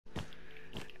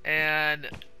and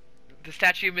the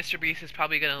statue of Mr. Beast is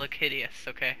probably gonna look hideous,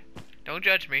 okay? Don't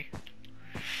judge me.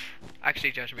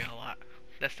 Actually, judge me a lot.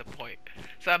 That's the point.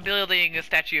 So I'm building a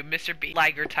statue of Mr. Beast,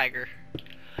 Liger Tiger.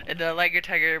 And the Liger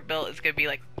Tiger build is gonna be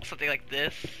like something like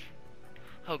this.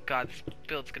 Oh god, this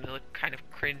build's gonna look kind of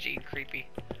cringy and creepy.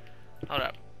 Hold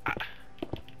up.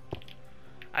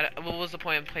 What was the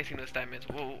point of placing those diamonds?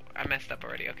 Whoa, I messed up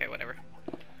already. Okay, whatever.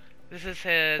 This is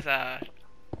his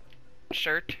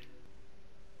shirt.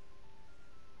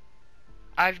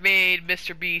 I've made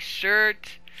Mr. Beast's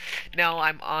shirt. Now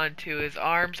I'm on to his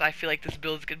arms. I feel like this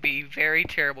build is gonna be very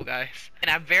terrible, guys. And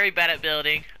I'm very bad at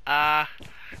building. I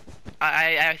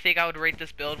think I would rate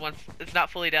this build once it's not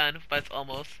fully done, but it's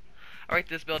almost. I rate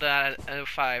this build out of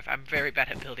 5. I'm very bad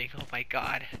at building. Oh my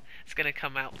god, it's gonna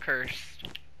come out cursed.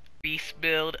 Beast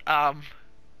build.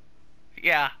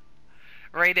 Yeah.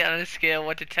 Rate it on a scale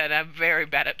 1 to 10. I'm very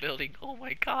bad at building. Oh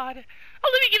my god.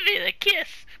 Oh, let me give it a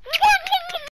kiss.